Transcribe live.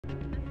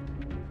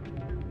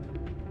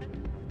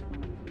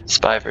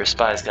Spy for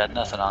spy's got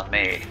nothing on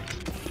me.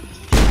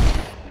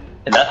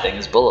 And that thing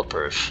is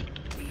bulletproof.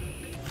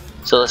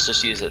 So let's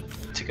just use it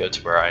to go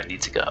to where I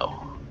need to go.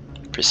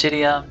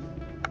 Presidium.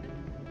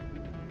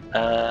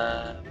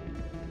 I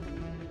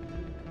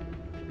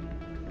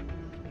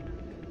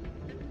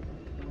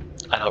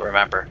don't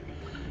remember.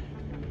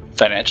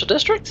 Financial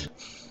district?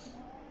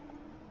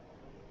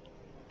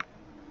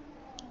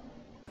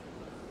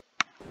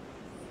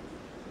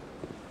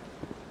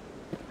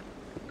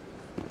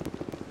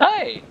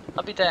 Hey!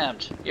 I'll be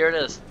damned. Here it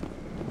is.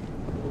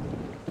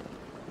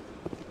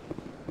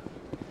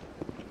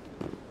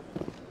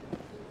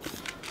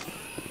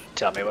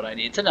 Tell me what I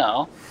need to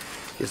know.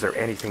 Is there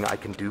anything I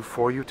can do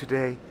for you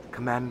today,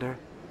 Commander?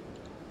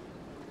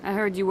 I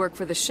heard you work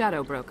for the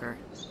Shadow Broker.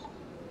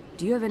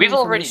 Do you have any We've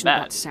already information met.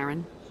 about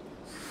Saren?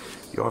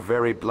 You're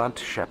very blunt,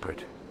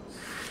 Shepard.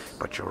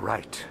 But you're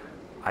right.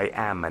 I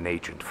am an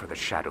agent for the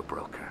Shadow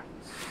Broker.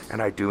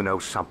 And I do know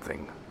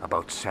something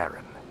about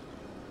Saren.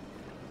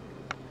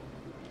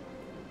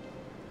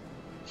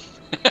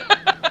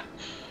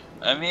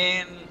 I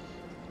mean...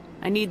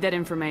 I need that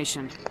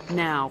information.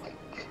 Now.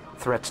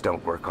 Threats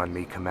don't work on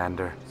me,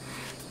 Commander.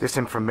 This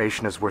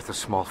information is worth a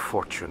small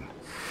fortune.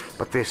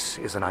 But this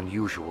is an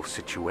unusual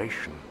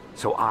situation,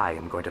 so I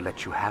am going to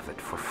let you have it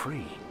for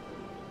free.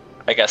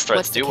 I guess threats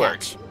What's the do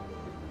work. catch?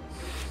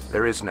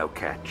 There is no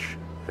catch.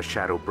 The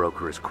Shadow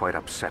Broker is quite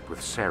upset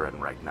with Saren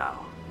right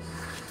now.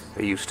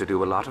 They used to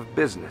do a lot of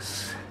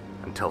business,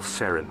 until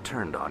Saren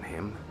turned on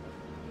him.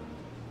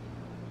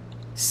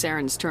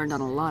 Saren's turned on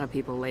a lot of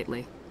people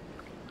lately.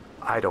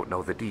 I don't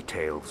know the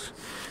details,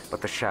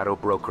 but the Shadow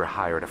Broker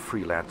hired a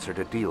freelancer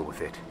to deal with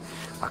it.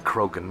 A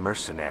Krogan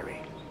mercenary.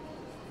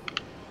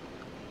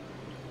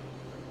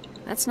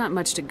 That's not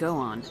much to go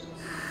on.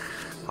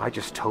 I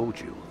just told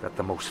you that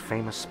the most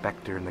famous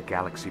Spectre in the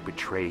galaxy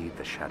betrayed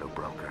the Shadow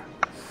Broker.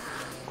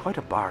 Quite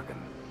a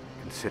bargain,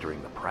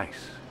 considering the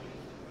price.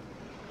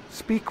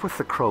 Speak with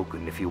the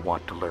Krogan if you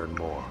want to learn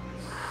more.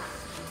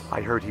 I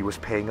heard he was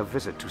paying a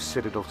visit to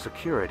Citadel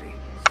security.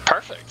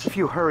 Perfect. If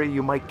you hurry,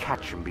 you might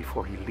catch him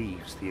before he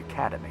leaves the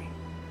Academy.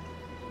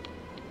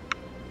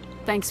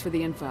 Thanks for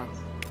the info.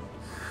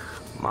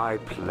 My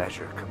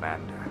pleasure,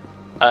 Commander.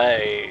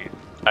 I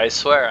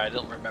swear I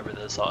don't remember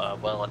this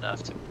well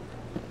enough to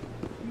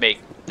make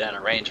that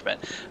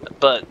arrangement.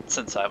 But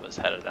since I was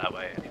headed that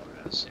way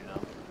anyways, you know,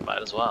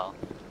 might as well.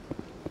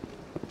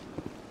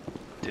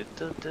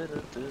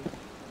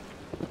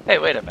 Hey,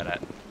 wait a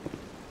minute.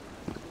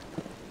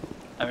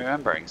 I'm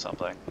remembering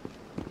something.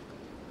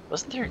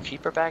 Wasn't there a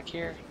keeper back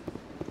here?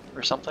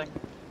 Or something?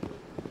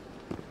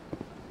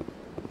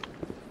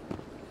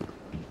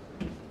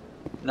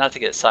 Not to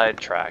get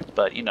sidetracked,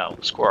 but you know,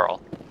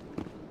 squirrel.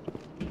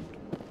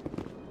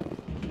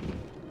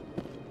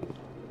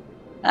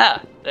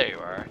 Ah, there you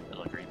are,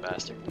 little green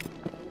bastard.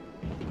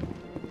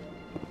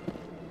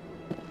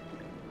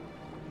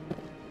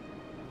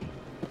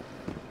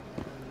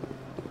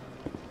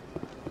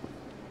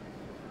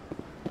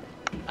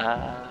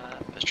 I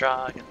was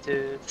jogging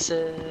through the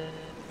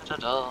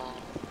citadel,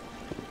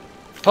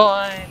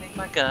 pointing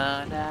my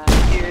gun at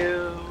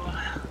you.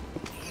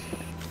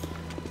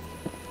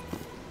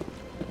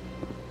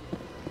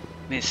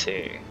 Let me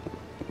see.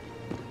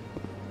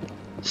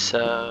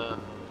 So,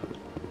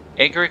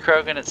 Angry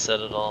Krogan at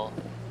Citadel.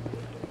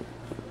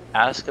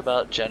 Ask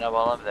about Jenna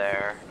while I'm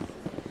there.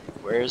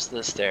 Where's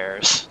the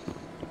stairs?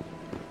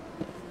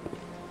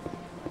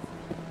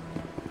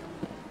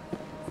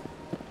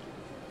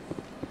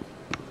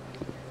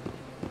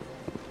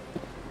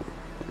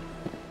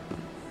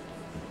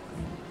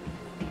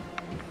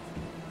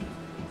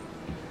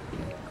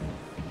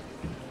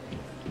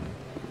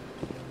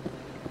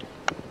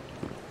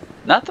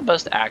 Not the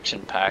most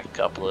action-packed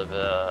couple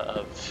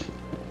of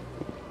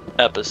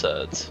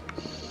episodes.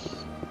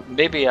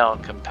 Maybe I'll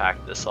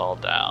compact this all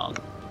down.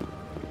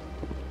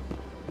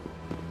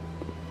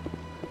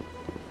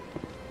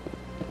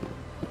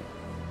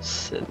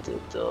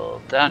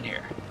 Citadel down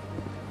here.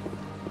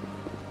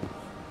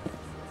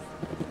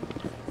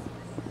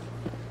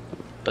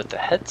 But the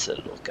head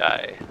Citadel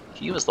guy,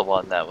 he was the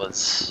one that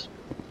was...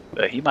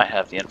 he might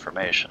have the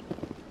information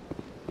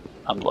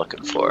I'm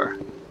looking for.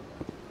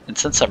 And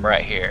since I'm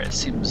right here, it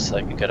seems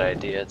like a good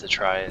idea to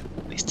try and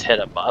at least hit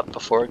him up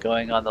before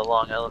going on the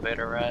long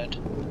elevator ride.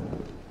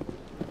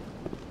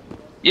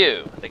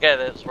 You, the guy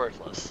that was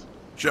worthless.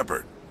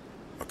 Shepard,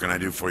 what can I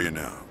do for you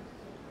now?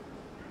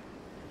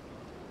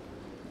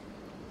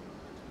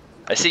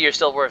 I see you're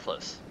still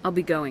worthless. I'll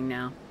be going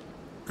now.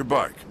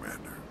 Goodbye,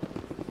 Commander.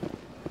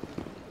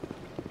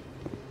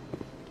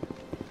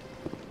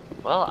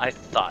 Well, I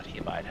thought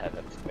he might have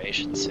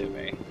information to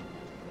me.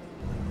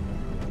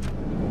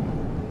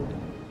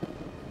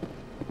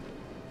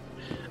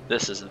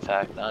 This is in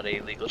fact not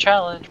a legal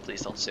challenge,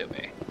 please don't sue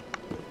me.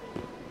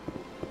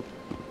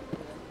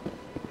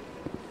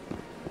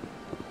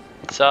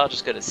 So I'll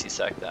just go to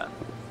CSEC then.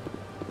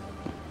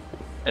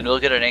 And we'll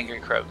get an Angry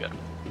Krogan.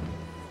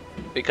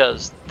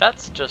 Because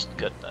that's just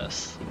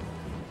goodness.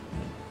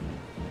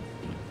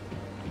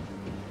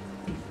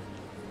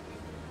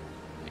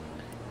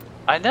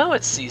 I know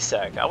it's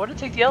C-Sec. I want to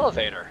take the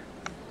elevator.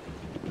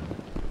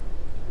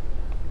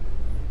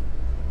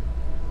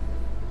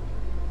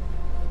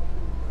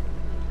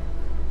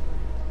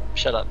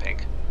 Shut up,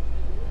 Pink.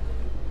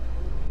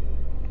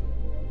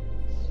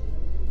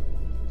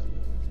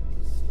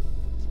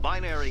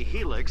 Binary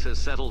Helix has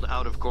settled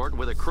out of court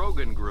with a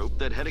Krogan group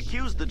that had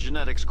accused the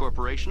Genetics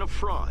Corporation of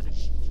fraud.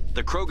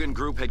 The Krogan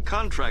group had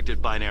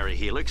contracted Binary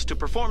Helix to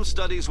perform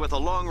studies with a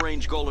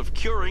long-range goal of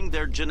curing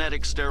their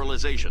genetic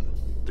sterilization.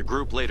 The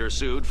group later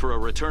sued for a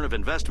return of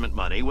investment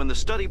money when the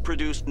study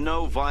produced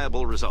no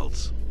viable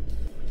results.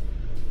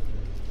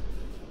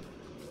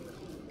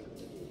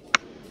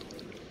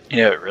 You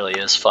know, it really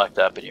is fucked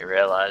up, and you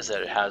realize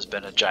that it has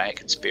been a giant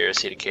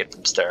conspiracy to keep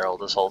them sterile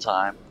this whole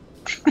time.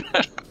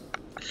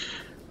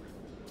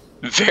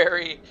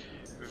 Very,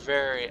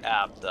 very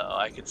apt, though.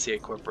 I could see a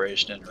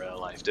corporation in real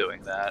life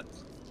doing that.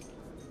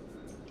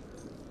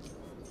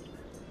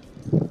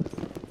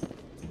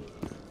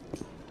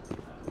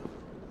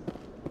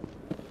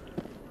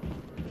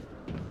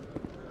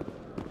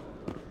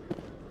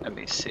 Let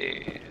me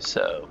see.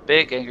 So,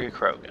 big angry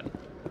Krogan.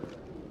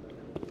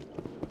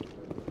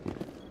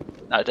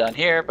 Not down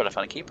here, but I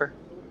found a keeper.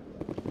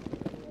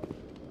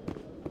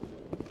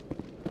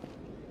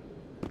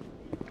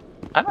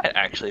 I might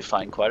actually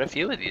find quite a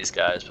few of these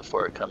guys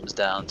before it comes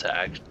down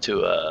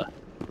to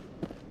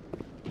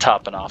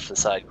topping off the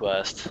side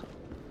quest.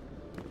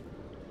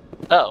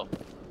 Oh,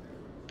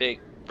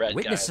 big red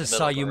Witnesses guy.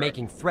 saw you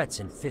making threats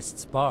in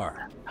Fist's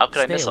bar. How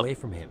could I miss him? Stay away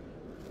from him.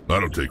 I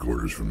don't take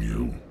orders from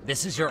you.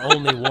 This is your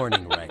only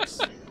warning,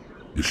 Rex.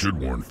 You should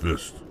warn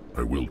Fist.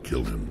 I will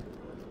kill him.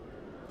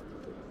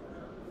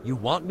 You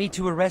want me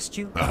to arrest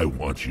you? I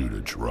want you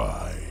to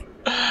try.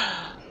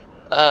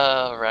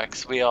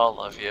 Rex, we all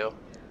love you.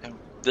 And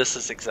this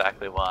is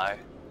exactly why.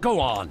 Go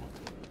on.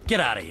 Get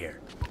out of here.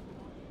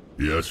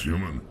 Yes,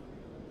 human.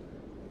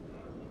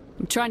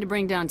 I'm trying to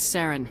bring down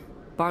Saren.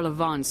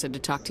 Barlavon said to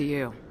talk to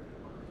you.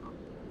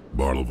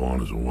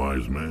 Barlavon is a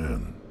wise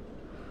man.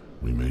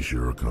 We may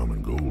share a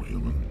common goal,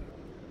 human.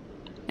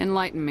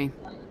 Enlighten me.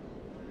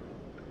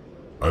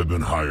 I've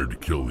been hired to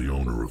kill the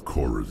owner of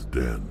Cora's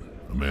Den,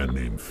 a man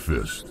named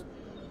Fist.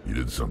 He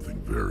did something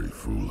very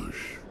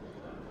foolish.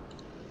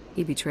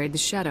 He betrayed the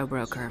Shadow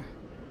Broker.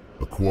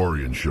 A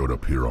Quarian showed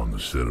up here on the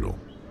Citadel.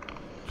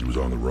 She was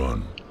on the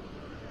run.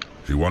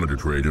 She wanted to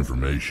trade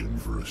information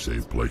for a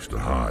safe place to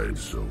hide,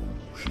 so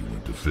she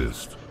went to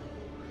Fist.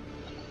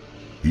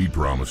 He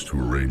promised to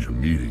arrange a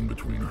meeting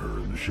between her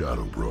and the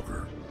Shadow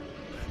Broker.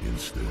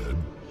 Instead,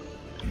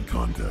 he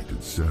contacted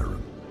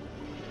Saren.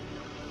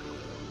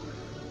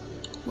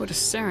 What does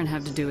Saren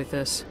have to do with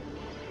this?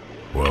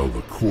 Well,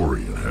 the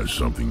Quarian has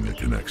something that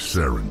connects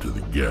Saren to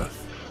the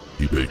Geth.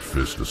 He paid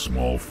Fist a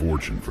small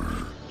fortune for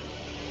her.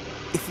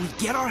 If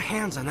we get our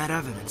hands on that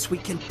evidence, we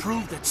can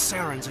prove that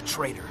Saren's a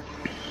traitor.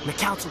 And the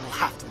Council will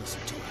have to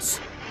listen to us.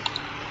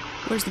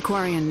 Where's the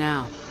Quarian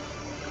now?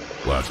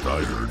 Last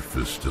I heard,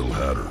 Fist still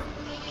had her.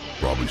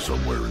 Probably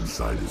somewhere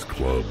inside his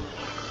club.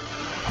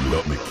 You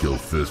help me kill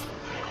Fist,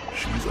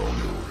 she's all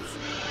yours.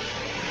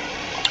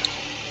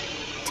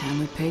 Time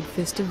we paid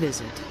Fist a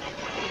visit.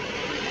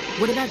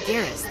 What about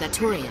Garrus, that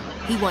Turian?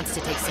 He wants to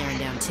take Saren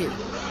down too.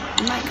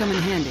 It might come in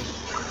handy.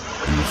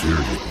 He was here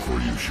just before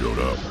you showed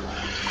up.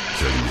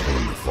 Said he was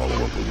going to follow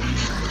up a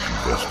lead on this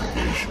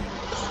investigation.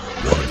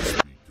 Wanted to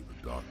speak to the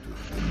doctor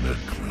at the med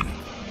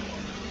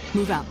clinic.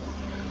 Move out.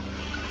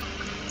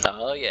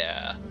 Oh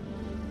yeah.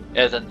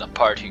 And then the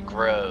party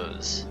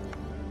grows.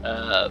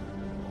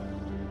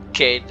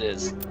 Cade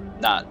is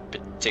not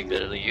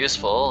particularly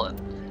useful,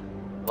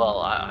 and well,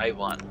 I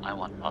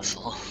want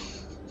muscle.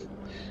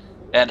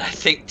 And I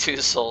think 2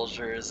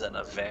 soldiers and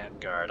a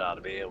vanguard ought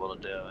to be able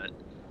to do it.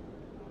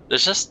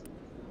 There's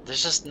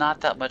just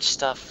not that much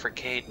stuff for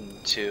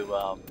Caden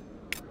to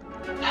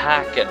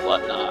hack and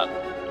whatnot.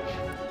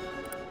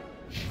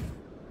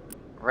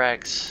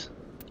 Rex,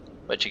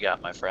 what you got,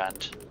 my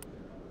friend?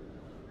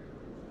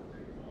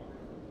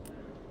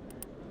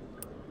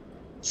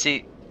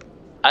 See,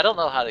 I don't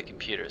know how the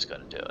computer is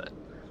going to do it.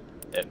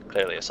 And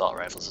clearly assault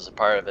rifles is a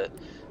part of it.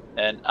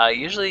 And I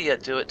usually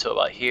do it to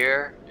about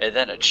here, and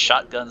then it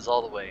shotguns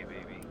all the way,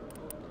 maybe.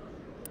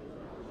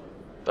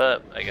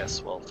 But I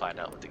guess we'll find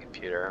out what the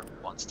computer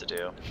wants to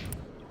do.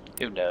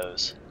 Who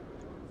knows?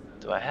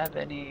 Do I have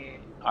any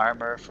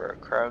armor for a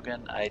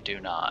Krogan? I do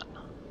not.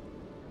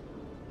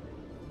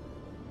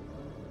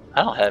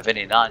 I don't have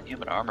any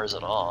non-human armors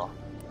at all.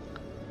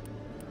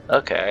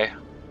 Okay.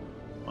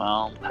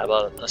 Well, how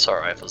about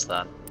assault rifles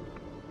then?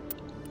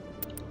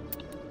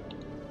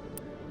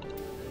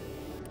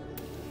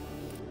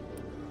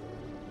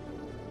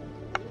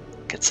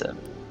 Get some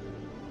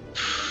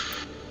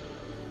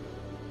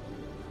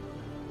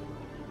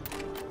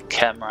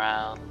chem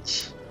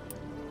rounds.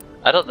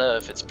 I don't know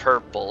if it's per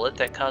bullet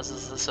that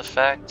causes this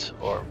effect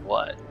or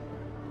what,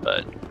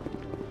 but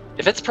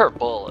if it's per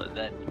bullet,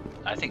 then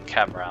I think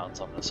chem rounds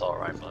on an assault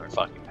rifle are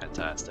fucking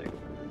fantastic.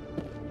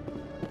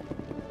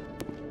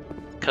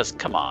 Cause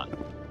come on,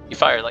 you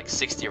fire like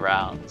 60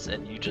 rounds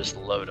and you just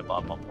load them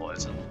up on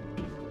poison.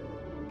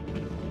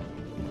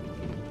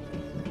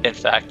 In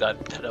fact,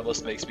 that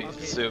almost makes me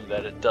assume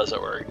that it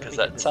doesn't work, because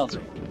that sounds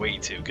way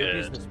too Your good.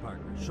 business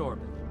partner,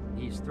 Shorman.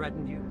 He's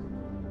threatened you?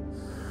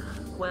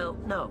 Well,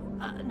 no,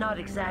 not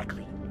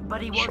exactly.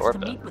 But he wants to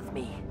meet with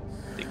me.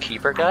 The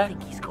keeper guy? I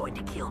think he's going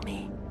to kill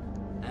me.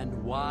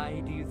 And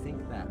why do you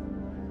think that?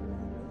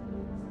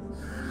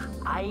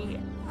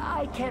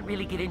 I can't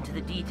really get into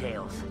the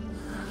details.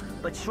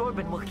 But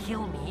Shorban will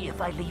kill me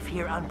if I leave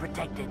here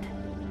unprotected.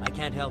 I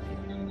can't help you.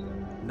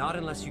 Not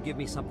unless you give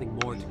me something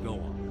more to go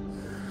on.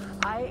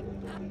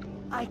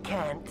 I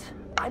can't.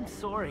 I'm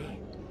sorry.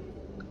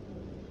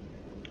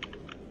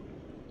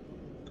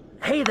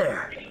 Hey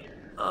there.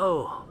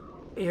 Oh,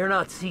 you're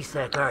not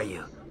C-Sec, are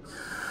you?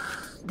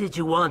 Did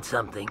you want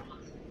something?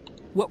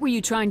 What were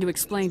you trying to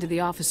explain to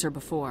the officer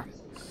before?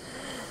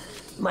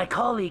 My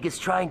colleague is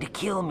trying to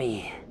kill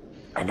me,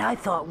 and I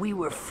thought we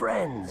were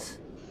friends.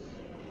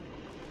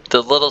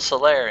 The little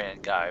Solarian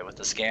guy with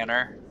the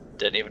scanner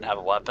didn't even have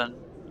a weapon?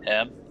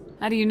 Him?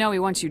 How do you know he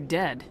wants you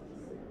dead?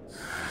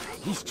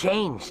 He's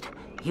changed.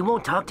 He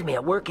won't talk to me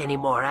at work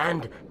anymore,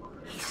 and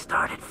he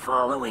started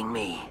following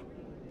me.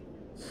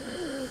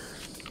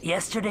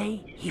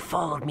 Yesterday, he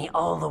followed me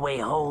all the way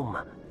home,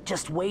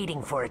 just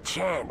waiting for a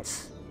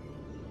chance.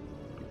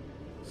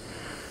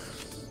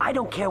 I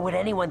don't care what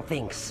anyone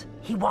thinks.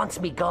 He wants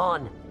me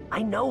gone.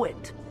 I know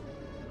it.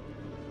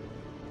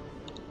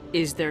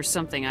 Is there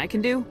something I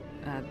can do?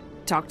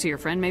 Talk to your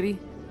friend, maybe?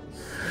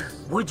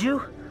 Would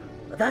you?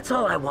 That's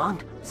all I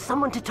want.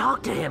 Someone to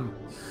talk to him.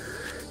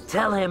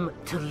 Tell him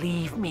to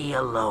leave me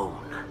alone.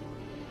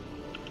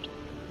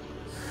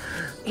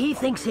 He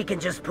thinks he can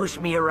just push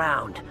me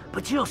around,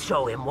 but you'll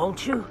show him,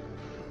 won't you?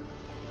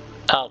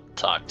 I'll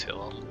talk to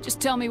him.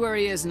 Just tell me where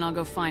he is and I'll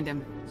go find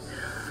him.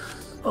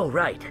 Oh,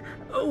 right.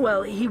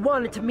 Well, he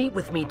wanted to meet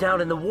with me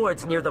down in the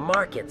wards near the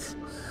markets.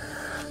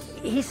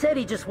 He said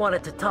he just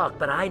wanted to talk,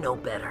 but I know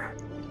better.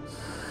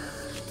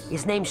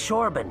 His name's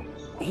Shorban.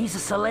 He's a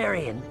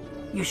Solarian.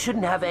 You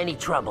shouldn't have any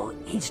trouble.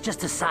 He's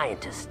just a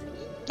scientist.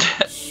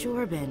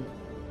 Shorban.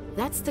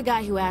 That's the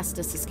guy who asked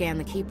us to scan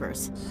the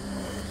keepers.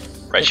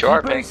 Right, you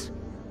are, Pink.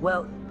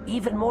 Well,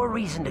 even more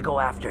reason to go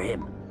after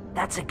him.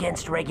 That's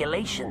against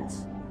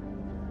regulations.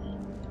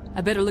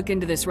 I better look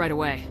into this right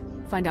away.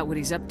 Find out what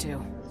he's up to.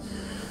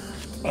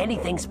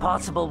 Anything's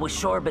possible with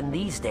Shorban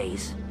these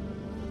days.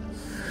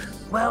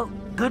 Well,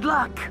 good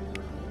luck.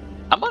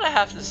 I'm gonna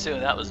have to assume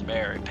that was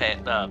Mary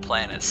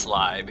playing it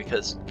sly,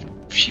 because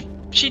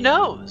she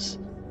knows.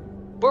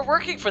 We're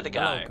working for the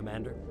guy. Hello,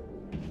 Commander.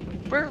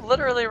 We're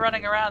literally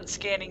running around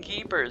scanning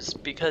keepers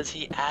because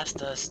he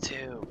asked us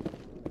to.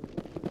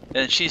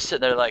 And she's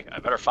sitting there like, I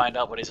better find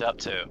out what he's up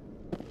to.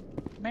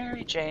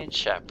 Mary Jane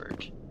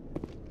Shepherd.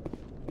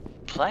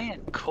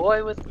 Playing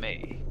coy with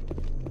me.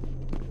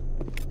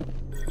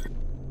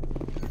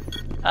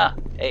 Ah,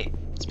 hey,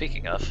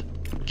 speaking of,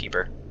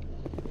 keeper.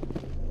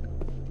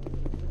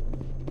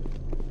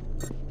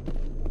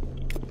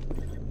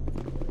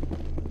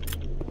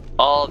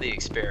 All the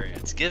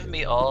experience. Give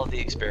me all the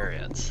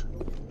experience.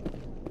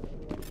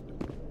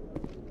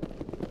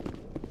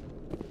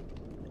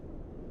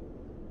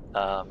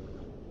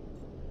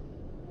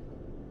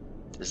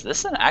 Is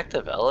this an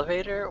active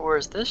elevator, or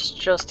is this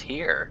just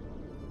here?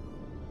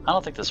 I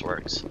don't think this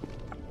works.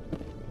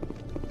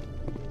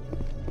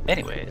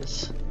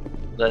 Anyways,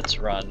 let's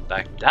run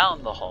back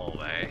down the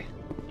hallway.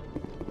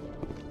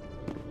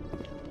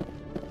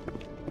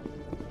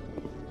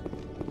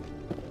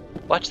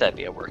 Watch that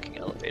be a working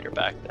elevator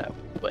back that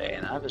way,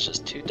 and I was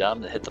just too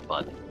dumb to hit the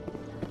button.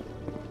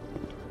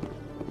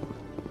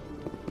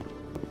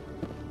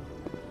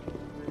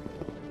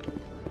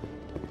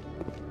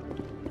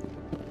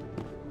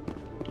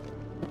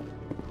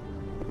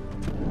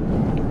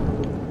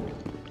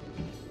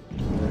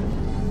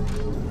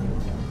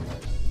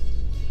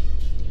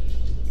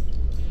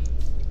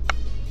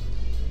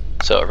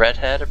 So a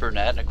redhead, a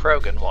brunette, and a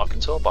Krogan walk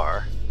into a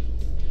bar.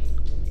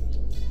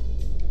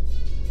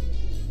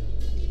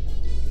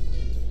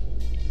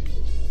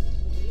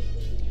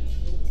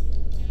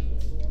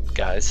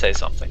 Guys, say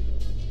something.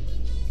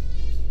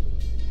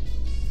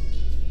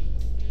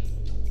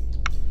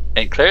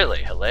 And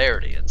clearly,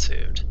 hilarity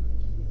ensued.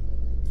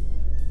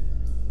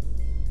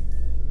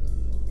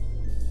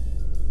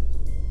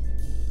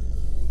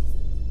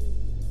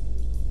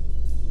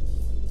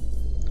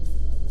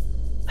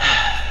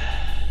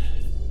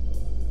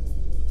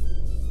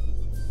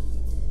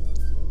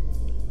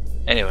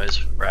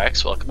 Anyways,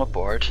 Rax, welcome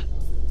aboard.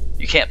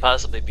 You can't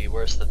possibly be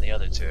worse than the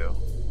other two.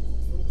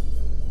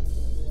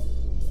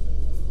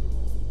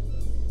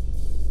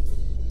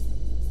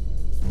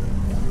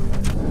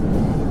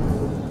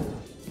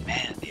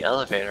 Man, the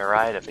elevator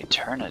ride of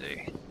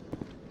eternity.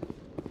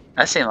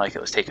 That seemed like it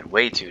was taking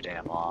way too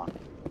damn long.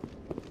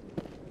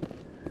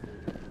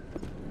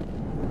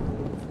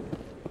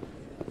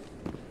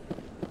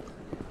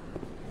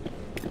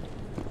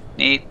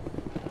 Neat.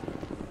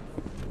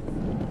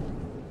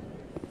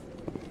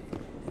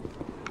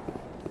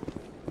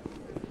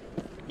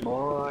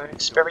 More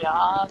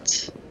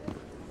experience.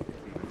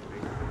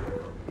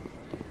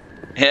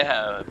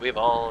 Yeah, we've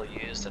all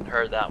used and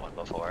heard that one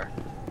before.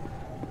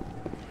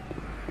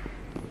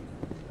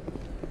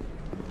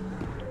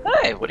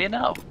 Hey, what do you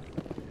know?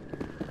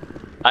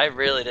 I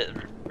really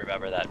didn't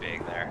remember that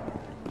being there.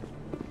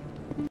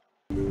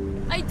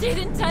 I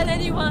didn't tell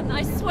anyone,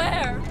 I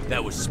swear!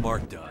 That was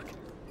smart, Doug.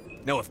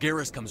 Now if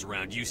Garrus comes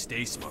around, you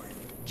stay smart.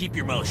 Keep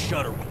your mouth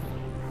shut or...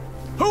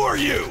 Who are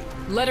you?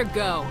 Let her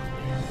go.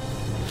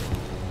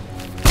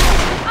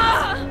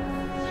 Ah!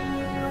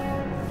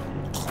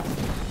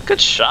 Good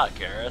shot,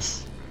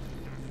 Garrus.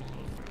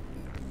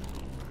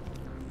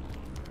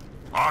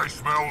 I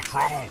smell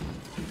trouble.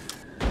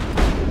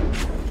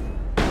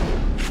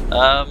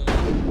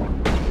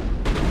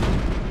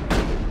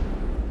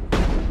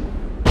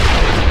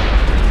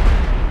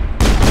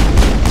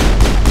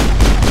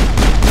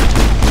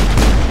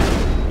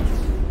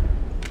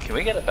 Can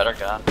we get a better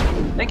gun?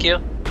 Thank you.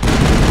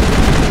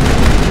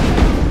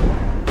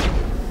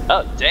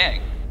 Oh,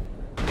 dang.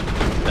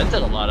 That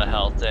did a lot of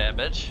health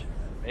damage.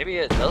 Maybe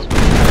it does work, I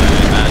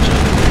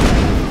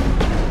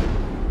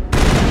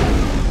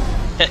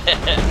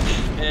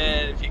imagine.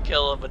 And if you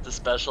kill them with the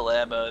special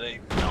ammo, they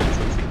melt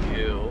into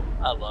goo.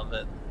 I love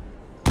it.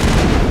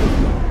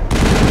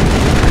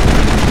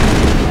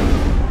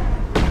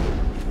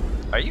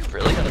 Are you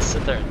really gonna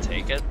sit there and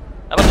take it?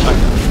 How about a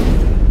shotgun?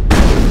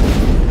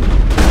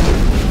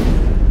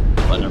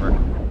 Whatever.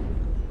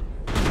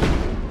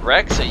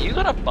 Rex, are you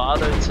gonna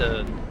bother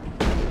to...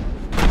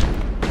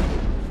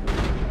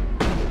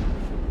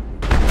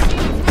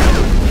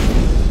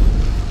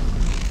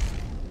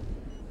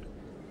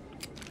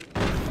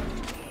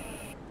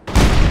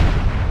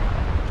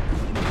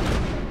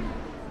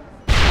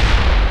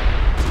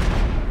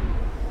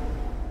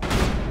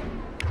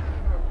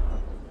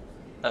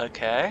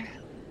 Okay.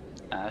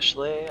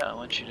 Ashley, I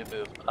want you to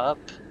move up.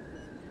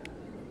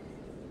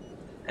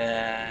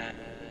 And...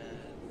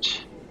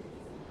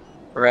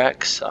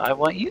 Rex, I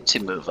want you to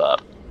move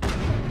up.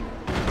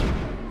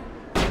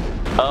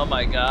 Oh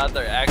my god,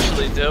 they're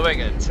actually doing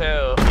it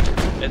too.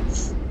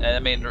 I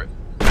mean,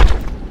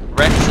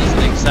 Rex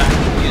isn't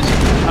exactly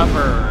using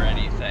cover or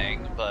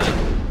anything, but...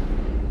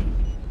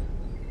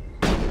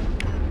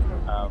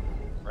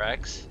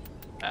 Rex?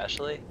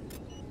 Ashley?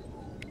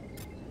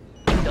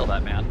 Kill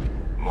that man.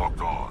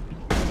 Locked on.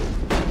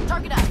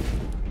 Target up!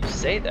 You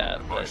say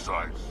that, My but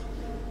sights.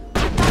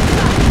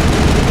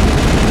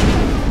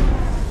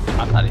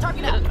 I'm not even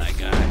Target hitting up. that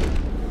guy.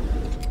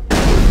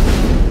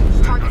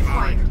 Target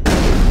fire.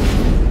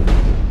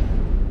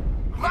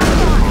 Lock on!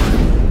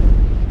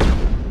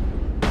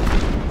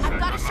 I've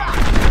got a shot!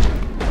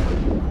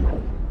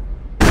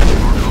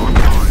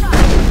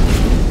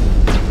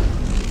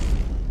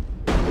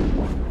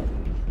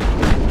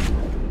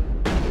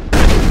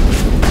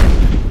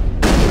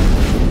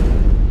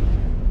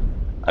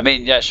 I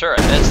mean, yeah, sure,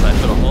 I missed. I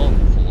put a hole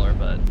in the floor,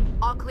 but...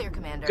 All clear,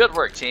 Commander. Good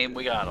work, team.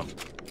 We got him.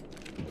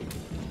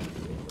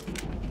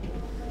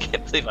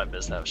 Can't believe I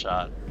missed that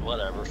shot.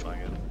 Whatever, fuck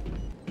it.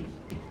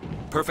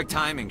 Perfect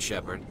timing,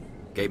 Shepard.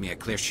 Gave me a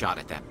clear shot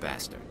at that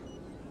bastard.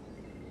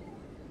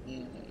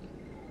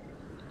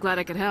 Glad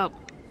I could help.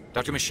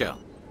 Dr. Michelle,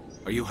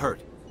 are you hurt?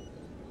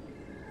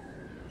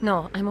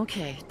 No, I'm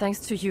okay. Thanks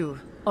to you.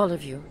 All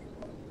of you.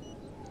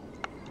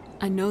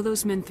 I know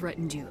those men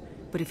threatened you,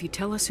 but if you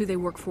tell us who they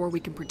work for, we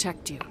can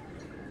protect you.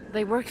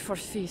 They work for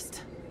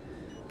Feast.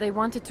 They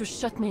wanted to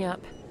shut me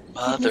up.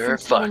 Keep me from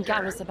telling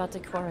Garrus about the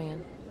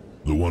Quarian.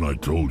 The one I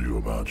told you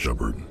about,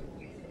 Shepard.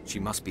 She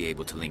must be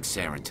able to link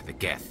Saren to the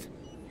Geth.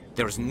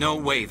 There is no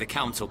way the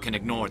Council can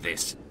ignore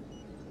this.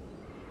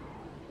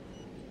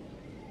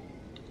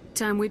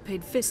 Time we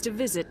paid Fist a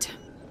visit.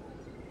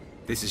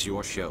 This is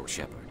your show,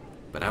 Shepard.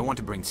 But I want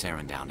to bring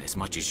Saren down as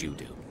much as you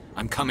do.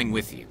 I'm coming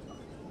with you.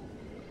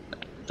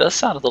 Does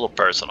sound a little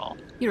personal.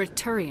 You're a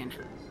Turian.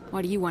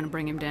 Why do you want to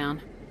bring him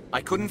down? I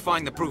couldn't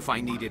find the proof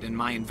I needed in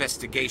my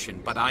investigation,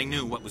 but I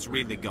knew what was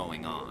really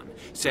going on.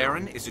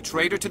 Saren is a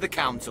traitor to the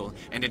Council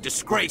and a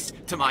disgrace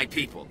to my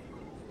people.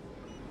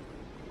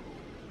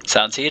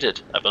 Sounds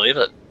heated. I believe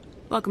it.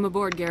 Welcome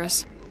aboard,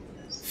 Garrus.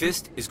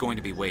 Fist is going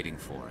to be waiting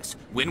for us.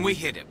 When we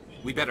hit him,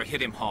 we better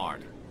hit him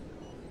hard.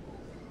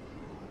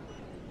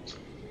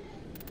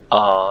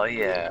 Oh,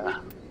 yeah.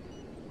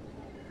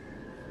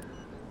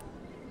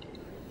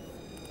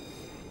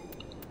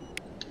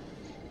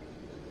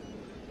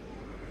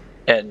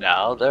 And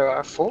now there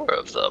are 4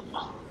 of them.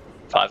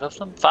 5 of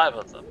them? 5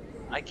 of them.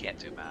 I can't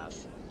do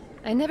math.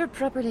 I never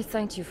properly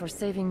thanked you for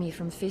saving me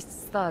from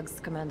Feast's thugs,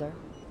 Commander.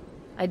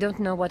 I don't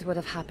know what would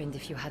have happened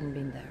if you hadn't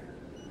been there.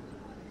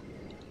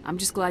 I'm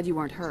just glad you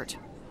weren't hurt.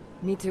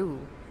 Me too.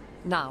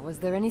 Now, was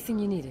there anything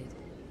you needed?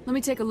 Let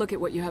me take a look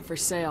at what you have for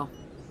sale.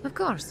 Of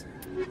course.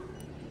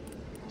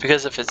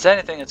 Because if it's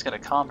anything that's going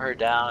to calm her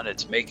down,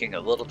 it's making a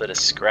little bit of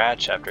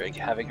scratch after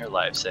having her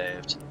life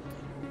saved.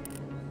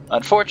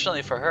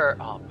 Unfortunately for her,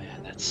 oh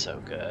man, that's so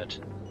good.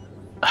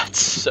 That's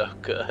so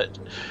good.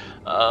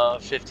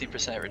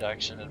 50%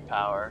 reduction in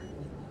power,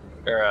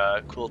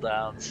 or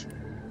cooldowns.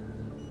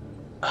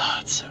 Oh,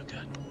 it's so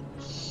good.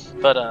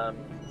 But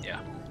yeah,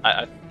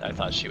 I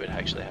thought she would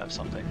actually have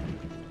something.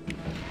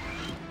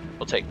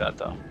 We'll take that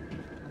though.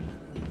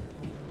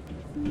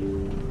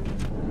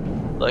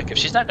 Look, if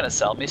she's not gonna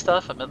sell me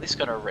stuff, I'm at least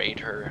gonna raid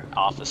her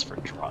office for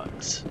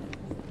drugs.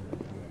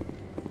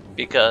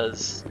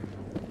 Because,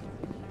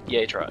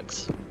 yay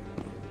drugs.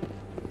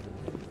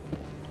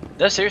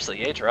 No, seriously,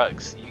 yay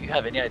drugs. You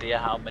have any idea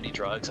how many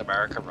drugs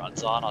America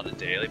runs on a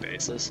daily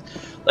basis?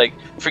 Like,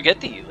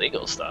 forget the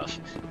illegal stuff.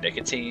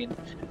 Nicotine,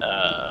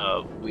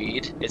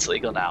 weed, it's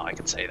legal now, I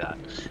can say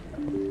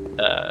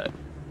that.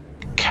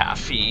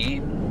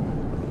 Caffeine,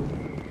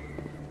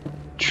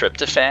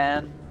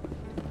 tryptophan,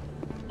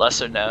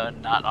 lesser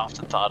known, not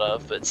often thought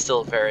of, but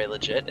still very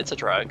legit. It's a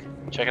drug.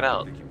 Check it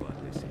out.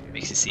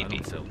 Makes you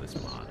sleepy.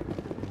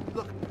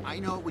 Look, I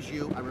know it was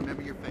you. I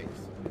remember your face.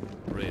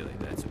 Really,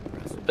 that's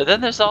impressive. But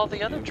then there's all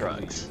the other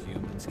drugs.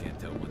 Humans can't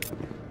tell what's...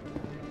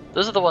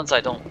 Those are the ones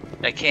I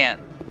can't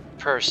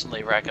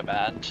personally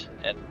recommend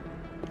and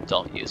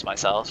don't use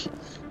myself.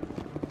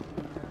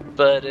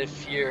 But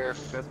if you're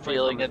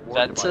feeling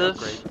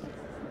inventive,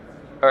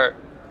 or,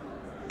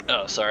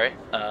 oh, sorry,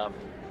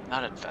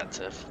 not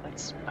inventive.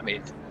 That's, I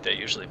mean, they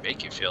usually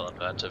make you feel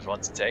inventive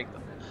once you take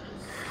them.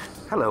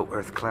 Hello,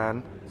 Earth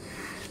Clan.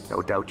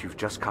 No doubt you've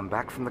just come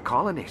back from the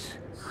colonies.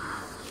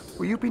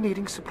 Will you be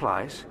needing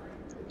supplies?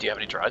 Do you have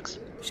any drugs?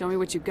 Show me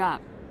what you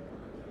got.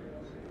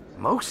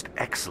 Most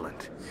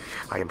excellent.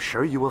 I am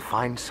sure you will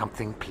find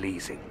something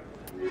pleasing.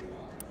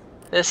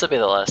 This will be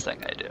the last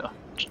thing I do.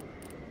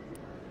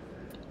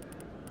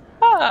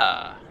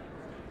 Ah.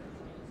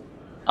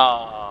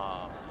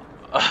 Oh.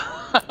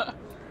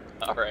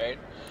 Alright.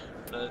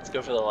 Let's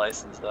go for the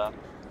license then.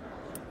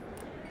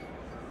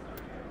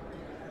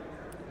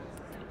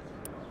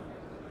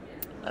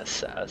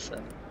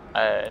 Assassin.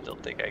 I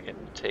don't think I can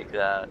take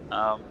that.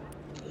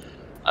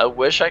 I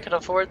wish I could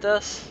afford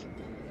this.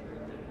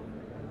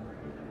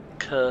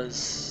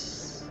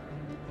 Cause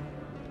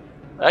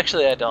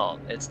actually I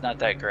don't. It's not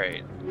that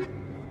great.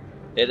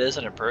 It is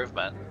an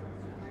improvement.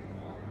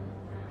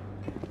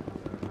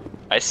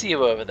 I see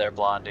you over there,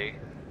 Blondie.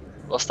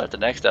 We'll start the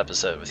next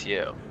episode with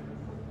you.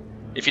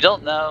 If you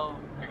don't know,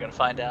 you're gonna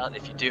find out.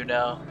 If you do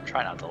know,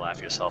 try not to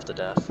laugh yourself to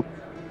death.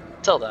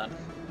 Till then,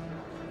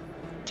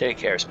 take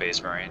care,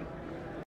 Space Marine.